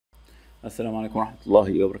السلام عليكم ورحمة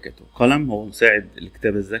الله وبركاته. قلم هو مساعد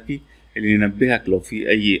الكتابة الذكي اللي ينبهك لو في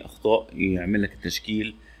أي أخطاء، يعمل لك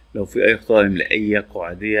التشكيل. لو في أي أخطاء إملائية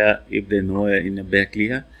قاعدية يبدأ إن هو ينبهك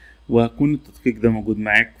ليها، وهيكون التدقيق ده موجود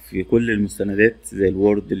معاك في كل المستندات زي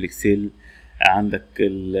الوورد، الإكسل، عندك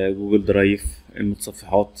الجوجل درايف،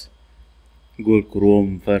 المتصفحات، جوجل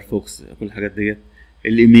كروم، فايرفوكس، كل الحاجات ديت،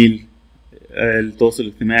 الإيميل، التواصل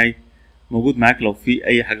الاجتماعي موجود معاك. لو في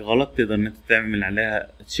أي حاجة غلط تقدر إن أنت تعمل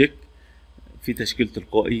عليها تشيك، في تشكيل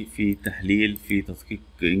تلقائي، في تحليل، في تدقيق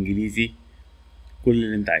انجليزي، كل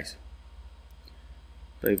اللي انت عايزه.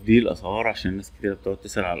 طيب دي الاسعار عشان الناس كتير بتقعد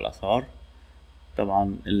تسأل على الاسعار.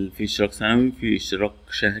 طبعا في اشتراك سنوي، في اشتراك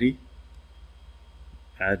شهري،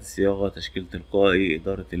 اعادة صياغة، تشكيل تلقائي،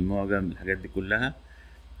 ادارة المعجم، الحاجات دي كلها.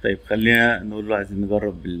 طيب خلينا نقول له عايزين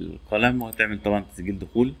نجرب بالقلم، وهتعمل طبعا تسجيل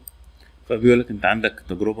دخول. فبيقولك انت عندك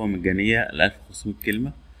تجربة مجانية ل1500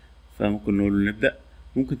 كلمة، فممكن نقول له نبدأ.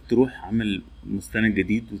 ممكن تروح عامل مستند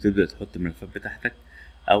جديد وتبدأ تحط الملفات بتاعتك،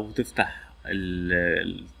 أو تفتح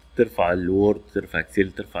ترفع الوورد، ترفع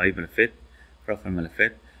اكسل، ترفع أي ملفات، رفع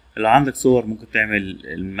ملفات. لو عندك صور ممكن تعمل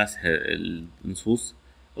المسح النصوص،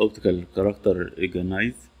 اوبتيكال كاركتر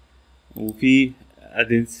ايجنايز. وفي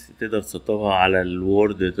ادنس تقدر تسطبها على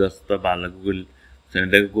الوورد، تقدر تسطبها على جوجل،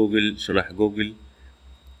 مستندات جوجل، شرح جوجل،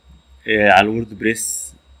 على الورد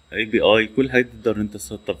بريس، اي بي اي، كل الحاجات دي تقدر انت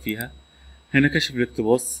تسطب فيها. هنا كشف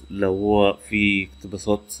الاقتباس، لو هو في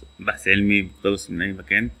اقتباسات بحث علمي مقتبس من أي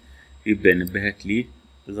مكان يبدأ ينبهك ليه.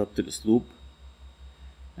 ضبط الأسلوب،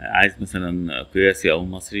 عايز مثلا قياسي أو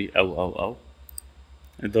مصري أو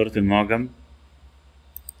إدارة المعجم،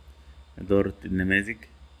 إدارة النماذج.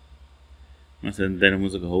 مثلا ده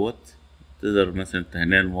نموذج اهوت، تقدر مثلا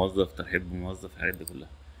تهنئة الموظف، ترحيب بالموظف، الحاجات دي كلها.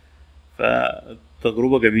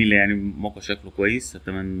 فتجربة جميلة يعني، موقع شكله كويس،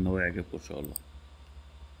 أتمنى إن هو يعجبكم إن شاء الله.